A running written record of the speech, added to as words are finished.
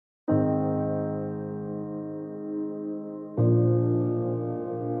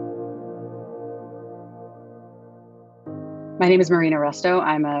My name is Marina Rustow.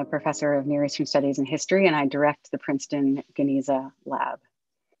 I'm a professor of Near Eastern Studies and History, and I direct the Princeton Geniza Lab.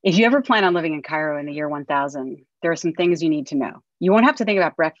 If you ever plan on living in Cairo in the year 1000, there are some things you need to know. You won't have to think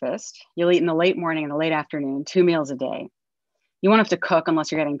about breakfast. You'll eat in the late morning and the late afternoon, 2 meals a day. You won't have to cook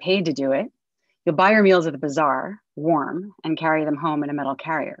unless you're getting paid to do it. You'll buy your meals at the bazaar, warm, and carry them home in a metal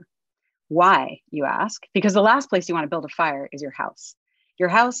carrier. Why, you ask? Because the last place you want to build a fire is your house. Your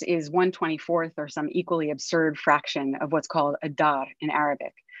house is 1/24th or some equally absurd fraction of what's called a dar in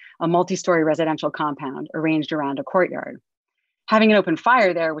Arabic, a multi-story residential compound arranged around a courtyard. Having an open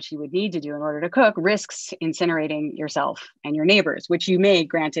fire there, which you would need to do in order to cook, risks incinerating yourself and your neighbors, which you may,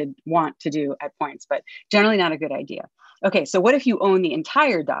 granted, want to do at points, but generally not a good idea. Okay, so what if you own the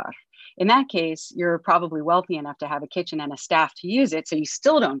entire dar? In that case, you're probably wealthy enough to have a kitchen and a staff to use it, so you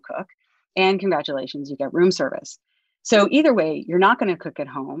still don't cook. And congratulations, you get room service. So either way, you're not going to cook at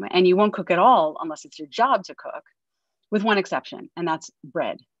home, and you won't cook at all unless it's your job to cook, with one exception, and that's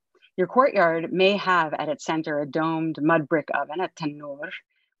bread. Your courtyard may have at its center a domed mud brick oven, a tannour,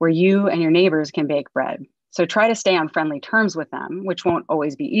 where you and your neighbors can bake bread. So try to stay on friendly terms with them, which won't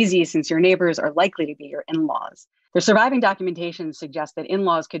always be easy since your neighbors are likely to be your in-laws. The surviving documentation suggests that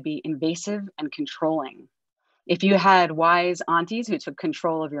in-laws could be invasive and controlling. If you had wise aunties who took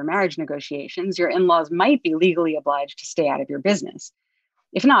control of your marriage negotiations, your in-laws might be legally obliged to stay out of your business.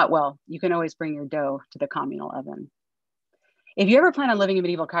 If not, well, you can always bring your dough to the communal oven. If you ever plan on living in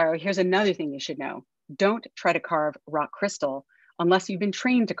medieval Cairo, here's another thing you should know. Don't try to carve rock crystal unless you've been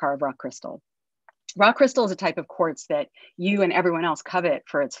trained to carve rock crystal. Rock crystal is a type of quartz that you and everyone else covet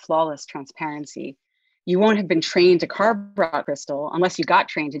for its flawless transparency. You won't have been trained to carve rock crystal unless you got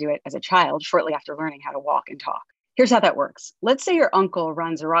trained to do it as a child shortly after learning how to walk and talk. Here's how that works. Let's say your uncle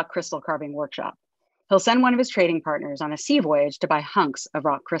runs a rock crystal carving workshop. He'll send one of his trading partners on a sea voyage to buy hunks of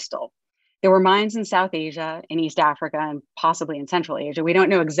rock crystal. There were mines in South Asia, in East Africa, and possibly in Central Asia. We don't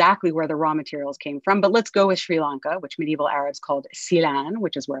know exactly where the raw materials came from, but let's go with Sri Lanka, which medieval Arabs called Ceylon,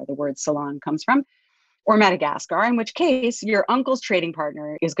 which is where the word Ceylon comes from, or Madagascar, in which case your uncle's trading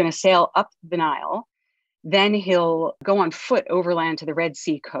partner is going to sail up the Nile. Then he'll go on foot overland to the Red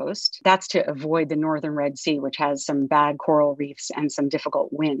Sea coast. That's to avoid the northern Red Sea, which has some bad coral reefs and some difficult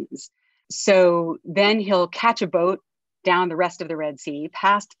winds. So then he'll catch a boat down the rest of the Red Sea,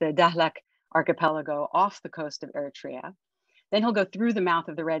 past the Dahlak archipelago off the coast of Eritrea. Then he'll go through the mouth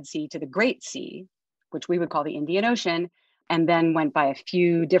of the Red Sea to the Great Sea, which we would call the Indian Ocean, and then went by a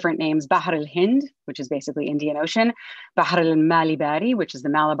few different names, Bahr al-Hind, which is basically Indian Ocean, Bahr al-Malibari, which is the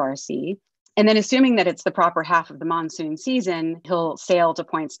Malabar Sea. And then assuming that it's the proper half of the monsoon season, he'll sail to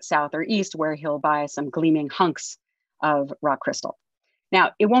points south or east where he'll buy some gleaming hunks of rock crystal.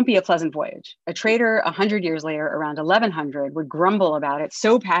 Now, it won't be a pleasant voyage. A trader 100 years later, around 1100, would grumble about it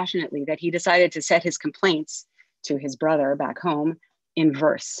so passionately that he decided to set his complaints to his brother back home in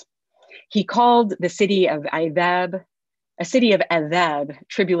verse. He called the city of Adab a city of adab,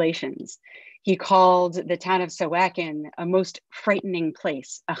 tribulations. He called the town of Sawakin a most frightening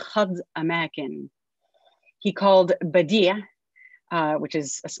place, a khad amakin. He called Badia, which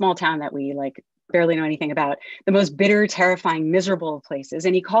is a small town that we barely know anything about, the most bitter, terrifying, miserable of places.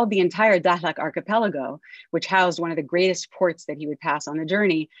 And he called the entire Dahlak archipelago, which housed one of the greatest ports that he would pass on the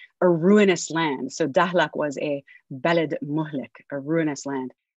journey, a ruinous land. So Dahlak was a balad muhlik, a ruinous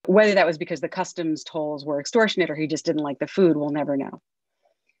land. Whether that was because the customs tolls were extortionate or he just didn't like the food, we'll never know.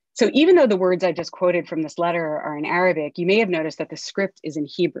 So even though the words I just quoted from this letter are in Arabic, you may have noticed that the script is in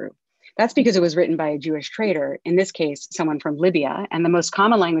Hebrew. That's because it was written by a Jewish trader, in this case, someone from Libya, and the most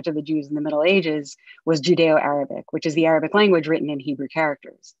common language of the Jews in the Middle Ages was Judeo-Arabic, which is the Arabic language written in Hebrew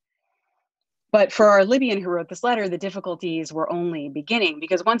characters. But for our Libyan who wrote this letter, the difficulties were only beginning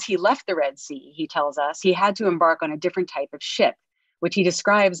because once he left the Red Sea, he tells us, he had to embark on a different type of ship, which he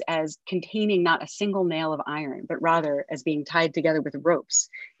describes as containing not a single nail of iron, but rather as being tied together with ropes.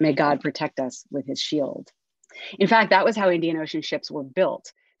 May God protect us with his shield. In fact, that was how Indian Ocean ships were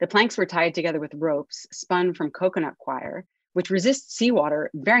built. The planks were tied together with ropes spun from coconut wire, which resists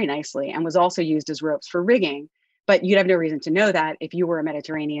seawater very nicely and was also used as ropes for rigging. But you'd have no reason to know that if you were a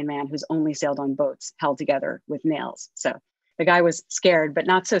Mediterranean man who's only sailed on boats held together with nails. So the guy was scared, but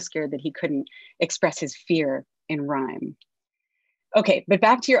not so scared that he couldn't express his fear in rhyme. Okay, but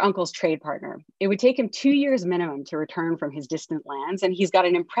back to your uncle's trade partner. It would take him 2 years minimum to return from his distant lands, and he's got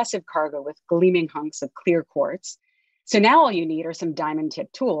an impressive cargo with gleaming hunks of clear quartz. So now all you need are some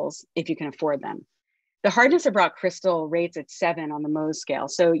diamond-tipped tools, if you can afford them. The hardness of rock crystal rates at 7 on the Mohs scale,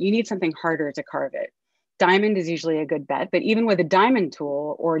 so you need something harder to carve it. Diamond is usually a good bet, but even with a diamond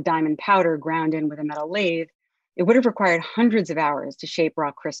tool or diamond powder ground in with a metal lathe, it would have required hundreds of hours to shape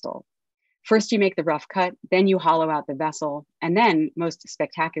rock crystal. First, you make the rough cut, then you hollow out the vessel, and then, most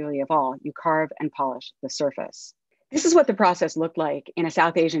spectacularly of all, you carve and polish the surface. This is what the process looked like in a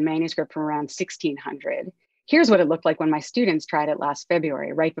South Asian manuscript from around 1600. Here's what it looked like when my students tried it last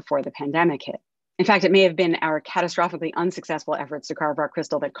February, right before the pandemic hit. In fact, it may have been our catastrophically unsuccessful efforts to carve rock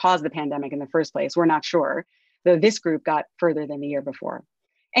crystal that caused the pandemic in the first place. We're not sure, though this group got further than the year before.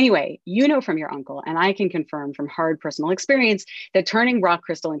 Anyway, you know from your uncle, and I can confirm from hard personal experience, that turning rock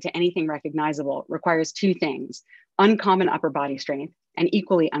crystal into anything recognizable requires two things: uncommon upper body strength and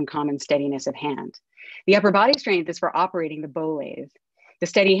equally uncommon steadiness of hand. The upper body strength is for operating the bow lathe. The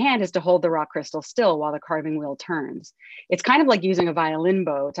steady hand is to hold the rock crystal still while the carving wheel turns. It's kind of like using a violin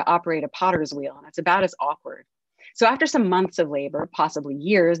bow to operate a potter's wheel, and it's about as awkward. So after some months of labor, possibly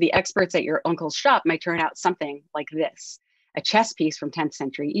years, the experts at your uncle's shop might turn out something like this: a chess piece from 10th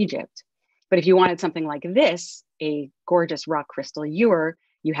century Egypt. But if you wanted something like this, a gorgeous rock crystal ewer,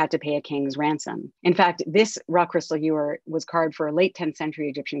 you had to pay a king's ransom. In fact, this rock crystal ewer was carved for a late 10th century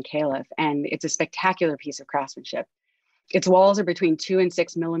Egyptian caliph, and it's a spectacular piece of craftsmanship. Its walls are between 2 and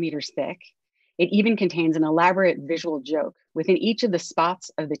 6 millimeters thick. It even contains an elaborate visual joke. Within each of the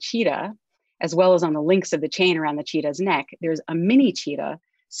spots of the cheetah, as well as on the links of the chain around the cheetah's neck, there's a mini cheetah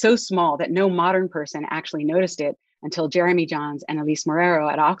so small that no modern person actually noticed it until Jeremy Johns and Elise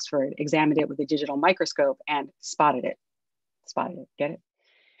Morero at Oxford examined it with a digital microscope and spotted it. Get it?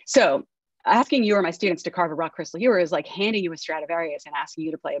 So asking you or my students to carve a rock crystal ewer is like handing you a Stradivarius and asking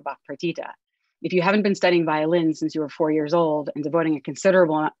you to play a Bach partita. If you haven't been studying violin since you were 4 years old and devoting a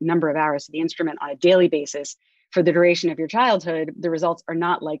considerable number of hours to the instrument on a daily basis for the duration of your childhood, the results are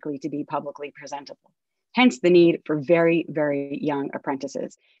not likely to be publicly presentable. Hence the need for very, very young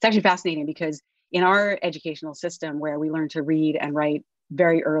apprentices. It's actually fascinating because in our educational system, where we learn to read and write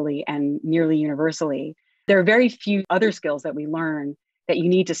very early and nearly universally, there are very few other skills that we learn that you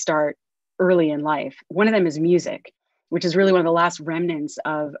need to start early in life. One of them is music, which is really one of the last remnants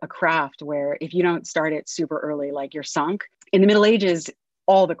of a craft where if you don't start it super early, like you're sunk. In the Middle Ages,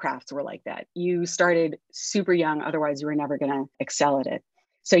 all the crafts were like that. You started super young, otherwise you were never going to excel at it.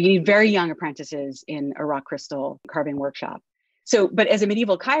 So you need very young apprentices in a rock crystal carving workshop. So, but as a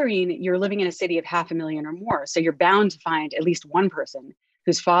medieval Cairene, you're living in a city of 500,000 or more. So you're bound to find at least one person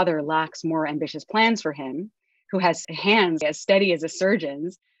whose father lacks more ambitious plans for him, who has hands as steady as a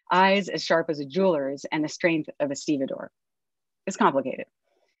surgeon's, eyes as sharp as a jeweler's, and the strength of a stevedore. It's complicated.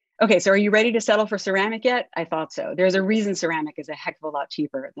 Okay, so are you ready to settle for ceramic yet? I thought so. There's a reason ceramic is a heck of a lot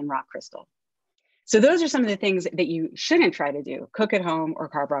cheaper than rock crystal. So those are some of the things that you shouldn't try to do: cook at home or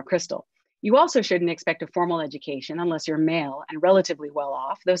carve rock crystal. You also shouldn't expect a formal education unless you're male and relatively well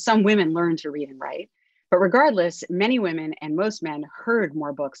off, though some women learn to read and write. But regardless, many women and most men heard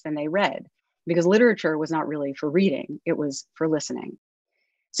more books than they read, because literature was not really for reading, it was for listening.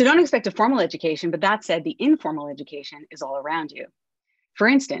 So don't expect a formal education, but that said, the informal education is all around you. For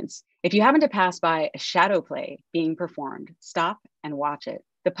instance, if you happen to pass by a shadow play being performed, stop and watch it.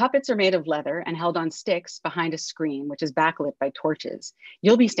 The puppets are made of leather and held on sticks behind a screen, which is backlit by torches.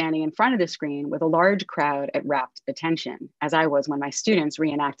 You'll be standing in front of the screen with a large crowd at rapt attention, as I was when my students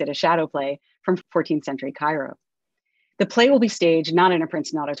reenacted a shadow play from 14th century Cairo. The play will be staged not in a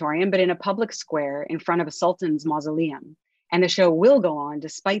Princeton auditorium, but in a public square in front of a sultan's mausoleum. And the show will go on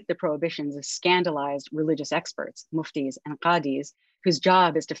despite the prohibitions of scandalized religious experts, muftis and qadis, whose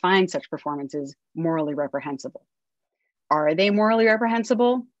job is to find such performances morally reprehensible. Are they morally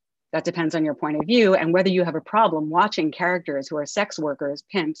reprehensible? That depends on your point of view and whether you have a problem watching characters who are sex workers,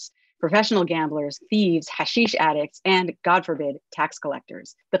 pimps, professional gamblers, thieves, hashish addicts, and, God forbid, tax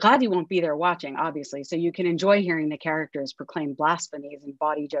collectors. The qadi won't be there watching, obviously, so you can enjoy hearing the characters proclaim blasphemies and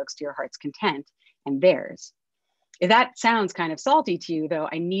bawdy jokes to your heart's content and theirs. If that sounds kind of salty to you, though,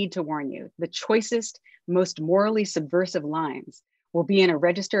 I need to warn you, the choicest, most morally subversive lines will be in a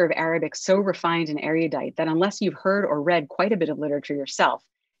register of Arabic so refined and erudite that unless you've heard or read quite a bit of literature yourself,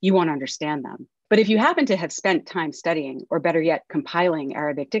 you won't understand them. But if you happen to have spent time studying, or better yet, compiling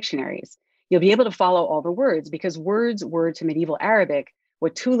Arabic dictionaries, you'll be able to follow all the words, because words were to medieval Arabic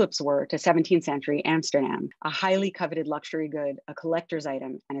what tulips were to 17th century Amsterdam: a highly coveted luxury good, a collector's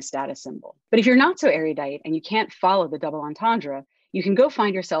item, and a status symbol. But if you're not so erudite and you can't follow the double entendre, you can go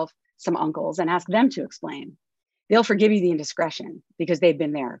find yourself some uncles and ask them to explain. They'll forgive you the indiscretion because they've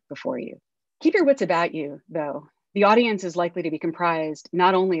been there before you. Keep your wits about you, though. The audience is likely to be comprised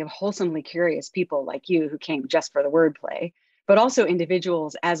not only of wholesomely curious people like you who came just for the wordplay, but also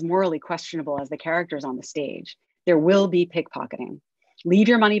individuals as morally questionable as the characters on the stage. There will be pickpocketing. Leave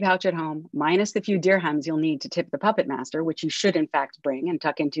your money pouch at home, minus the few dirhams you'll need to tip the puppet master, which you should in fact bring and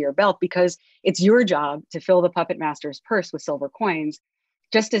tuck into your belt, because it's your job to fill the puppet master's purse with silver coins,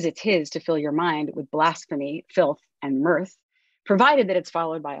 just as it's his to fill your mind with blasphemy, filth, and mirth, provided that it's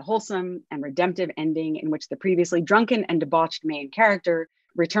followed by a wholesome and redemptive ending in which the previously drunken and debauched main character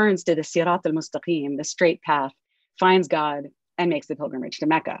returns to the Sirat al-Mustaqim, the straight path, finds God, and makes the pilgrimage to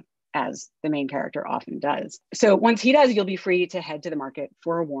Mecca, as the main character often does. So once he does, you'll be free to head to the market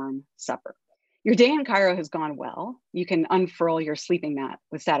for a warm supper. Your day in Cairo has gone well. You can unfurl your sleeping mat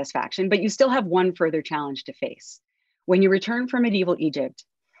with satisfaction, but you still have one further challenge to face. When you return from medieval Egypt,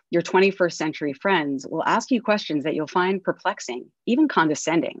 your 21st century friends will ask you questions that you'll find perplexing, even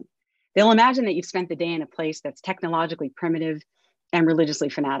condescending. They'll imagine that you've spent the day in a place that's technologically primitive and religiously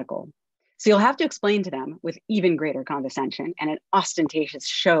fanatical. So you'll have to explain to them with even greater condescension and an ostentatious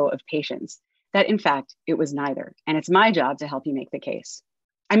show of patience that in fact, it was neither. And it's my job to help you make the case.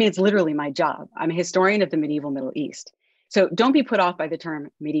 I mean, it's literally my job. I'm a historian of the medieval Middle East. So don't be put off by the term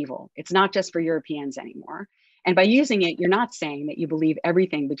medieval. It's not just for Europeans anymore. And by using it, you're not saying that you believe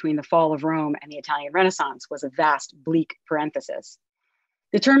everything between the fall of Rome and the Italian Renaissance was a vast, bleak parenthesis.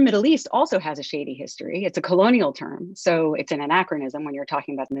 The term Middle East also has a shady history. It's a colonial term, so it's an anachronism when you're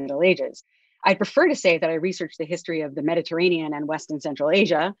talking about the Middle Ages. I'd prefer to say that I researched the history of the Mediterranean and West and Central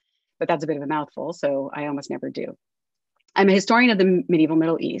Asia, but that's a bit of a mouthful, so I almost never do. I'm a historian of the medieval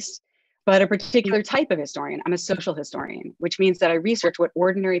Middle East, but a particular type of historian. I'm a social historian, which means that I research what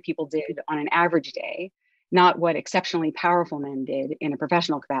ordinary people did on an average day, not what exceptionally powerful men did in a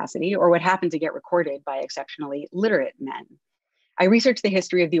professional capacity or what happened to get recorded by exceptionally literate men. I research the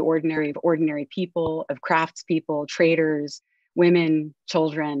history of the ordinary people, of craftspeople, traders, women,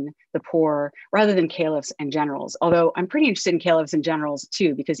 children, the poor, rather than caliphs and generals. Although I'm pretty interested in caliphs and generals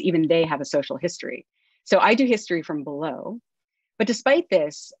too, because even they have a social history. So I do history from below. But despite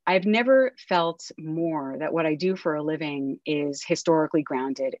this, I've never felt more that what I do for a living is historically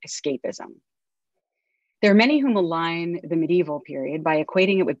grounded escapism. There are many who malign the medieval period by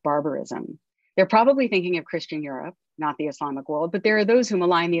equating it with barbarism. They're probably thinking of Christian Europe, not the Islamic world, but there are those who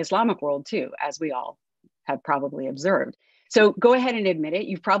malign the Islamic world too, as we all have probably observed. So go ahead and admit it.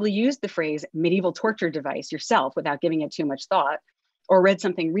 You've probably used the phrase medieval torture device yourself without giving it too much thought, or read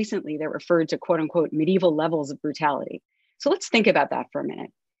something recently that referred to quote unquote medieval levels of brutality. So let's think about that for a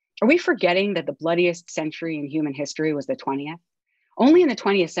minute. Are we forgetting that the bloodiest century in human history was the 20th? Only in the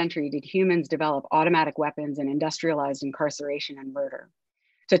 20th century did humans develop automatic weapons and industrialized incarceration and murder.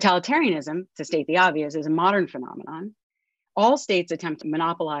 Totalitarianism, to state the obvious, is a modern phenomenon. All states attempt to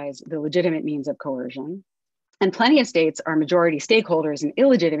monopolize the legitimate means of coercion, and plenty of states are majority stakeholders in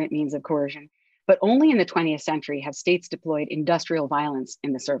illegitimate means of coercion, but only in the 20th century have states deployed industrial violence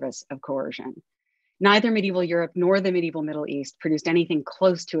in the service of coercion. Neither medieval Europe nor the medieval Middle East produced anything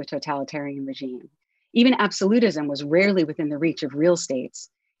close to a totalitarian regime. Even absolutism was rarely within the reach of real states,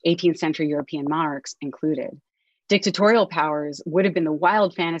 18th century European monarchs included. Dictatorial powers would have been the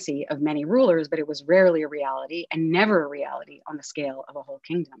wild fantasy of many rulers, but it was rarely a reality and never a reality on the scale of a whole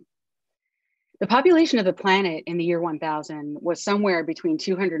kingdom. The population of the planet in the year 1000 was somewhere between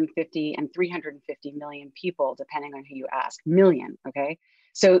 250 and 350 million people, depending on who you ask. Million, okay?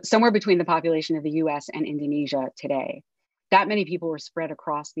 So somewhere between the population of the US and Indonesia today. That many people were spread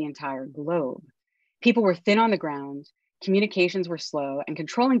across the entire globe. People were thin on the ground, communications were slow, and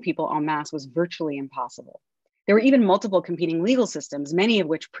controlling people en masse was virtually impossible. There were even multiple competing legal systems, many of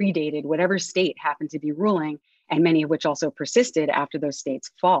which predated whatever state happened to be ruling, and many of which also persisted after those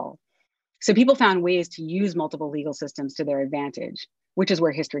states' fall. So people found ways to use multiple legal systems to their advantage, which is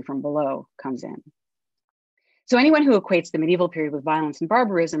where history from below comes in. So anyone who equates the medieval period with violence and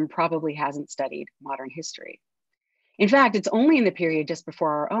barbarism probably hasn't studied modern history. In fact, it's only in the period just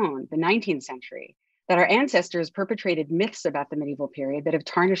before our own, the 19th century, that our ancestors perpetrated myths about the medieval period that have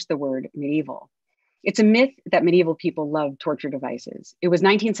tarnished the word medieval. It's a myth that medieval people loved torture devices. It was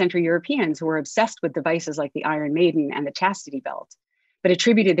 19th century Europeans who were obsessed with devices like the Iron Maiden and the chastity belt, but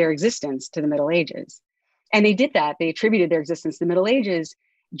attributed their existence to the Middle Ages. And they did that, they attributed their existence to the Middle Ages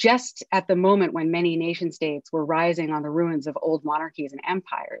just at the moment when many nation states were rising on the ruins of old monarchies and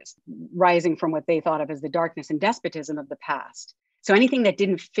empires, rising from what they thought of as the darkness and despotism of the past. So anything that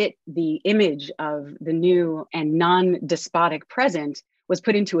didn't fit the image of the new and non-despotic present was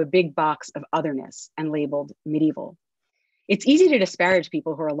put into a big box of otherness and labeled medieval. It's easy to disparage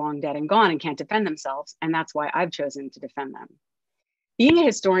people who are long dead and gone and can't defend themselves, and that's why I've chosen to defend them. Being a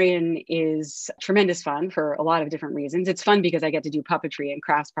historian is tremendous fun for a lot of different reasons. It's fun because I get to do puppetry and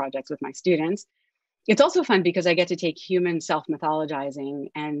crafts projects with my students. It's also fun because I get to take human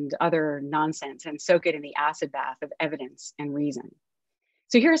self-mythologizing and other nonsense and soak it in the acid bath of evidence and reason.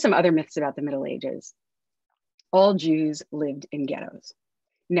 So here are some other myths about the Middle Ages. All Jews lived in ghettos.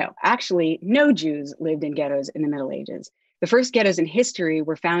 No, actually, no Jews lived in ghettos in the Middle Ages. The first ghettos in history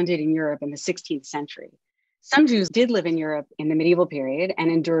were founded in Europe in the 16th century. Some Jews did live in Europe in the medieval period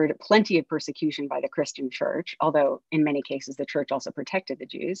and endured plenty of persecution by the Christian church, although in many cases the church also protected the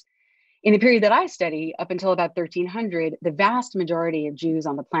Jews. In the period that I study, up until about 1300, the vast majority of Jews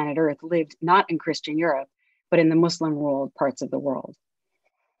on the planet Earth lived not in Christian Europe, but in the Muslim ruled parts of the world.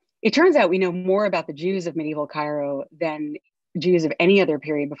 It turns out we know more about the Jews of medieval Cairo than Jews of any other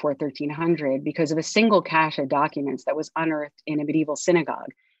period before 1300 because of a single cache of documents that was unearthed in a medieval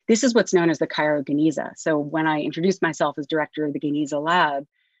synagogue. This is what's known as the Cairo Geniza. So when I introduced myself as director of the Geniza lab,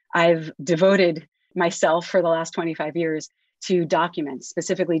 I've devoted myself for the last 25 years to documents,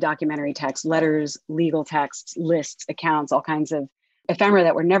 specifically documentary texts, letters, legal texts, lists, accounts, all kinds of ephemera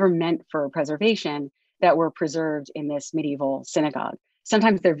that were never meant for preservation that were preserved in this medieval synagogue.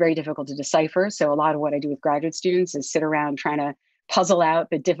 Sometimes they're very difficult to decipher. So a lot of what I do with graduate students is sit around trying to puzzle out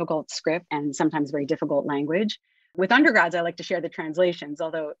the difficult script and sometimes very difficult language. With undergrads, I like to share the translations,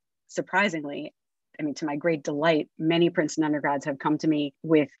 although surprisingly, I mean, to my great delight, many Princeton undergrads have come to me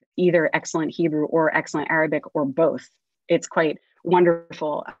with either excellent Hebrew or excellent Arabic or both. It's quite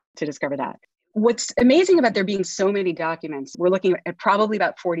wonderful to discover that. What's amazing about there being so many documents, we're looking at probably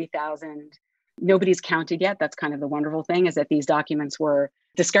about 40,000. Nobody's counted yet. That's kind of the wonderful thing, is that these documents were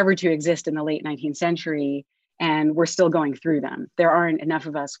discovered to exist in the late 19th century, and we're still going through them. There aren't enough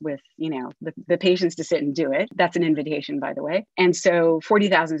of us with, the patience to sit and do it. That's an invitation, by the way. And so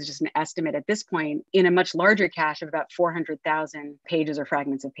 40,000 is just an estimate at this point in a much larger cache of about 400,000 pages or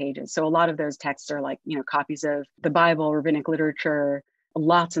fragments of pages. So a lot of those texts are like, copies of the Bible, rabbinic literature,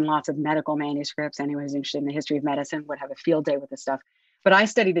 lots and lots of medical manuscripts. Anyone who's interested in the history of medicine would have a field day with this stuff. But I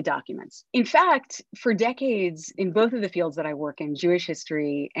study the documents. In fact, for decades, in both of the fields that I work in, Jewish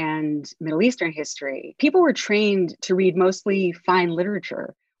history and Middle Eastern history, people were trained to read mostly fine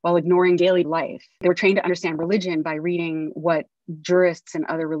literature while ignoring daily life. They were trained to understand religion by reading what jurists and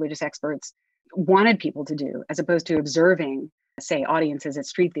other religious experts wanted people to do, as opposed to observing, say, audiences at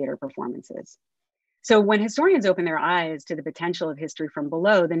street theater performances. So when historians open their eyes to the potential of history from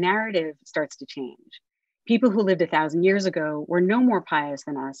below, the narrative starts to change. People who lived 1,000 years ago were no more pious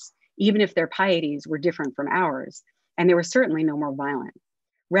than us, even if their pieties were different from ours, and they were certainly no more violent.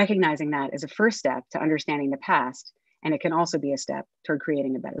 Recognizing that is a first step to understanding the past, and it can also be a step toward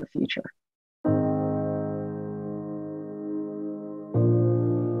creating a better future.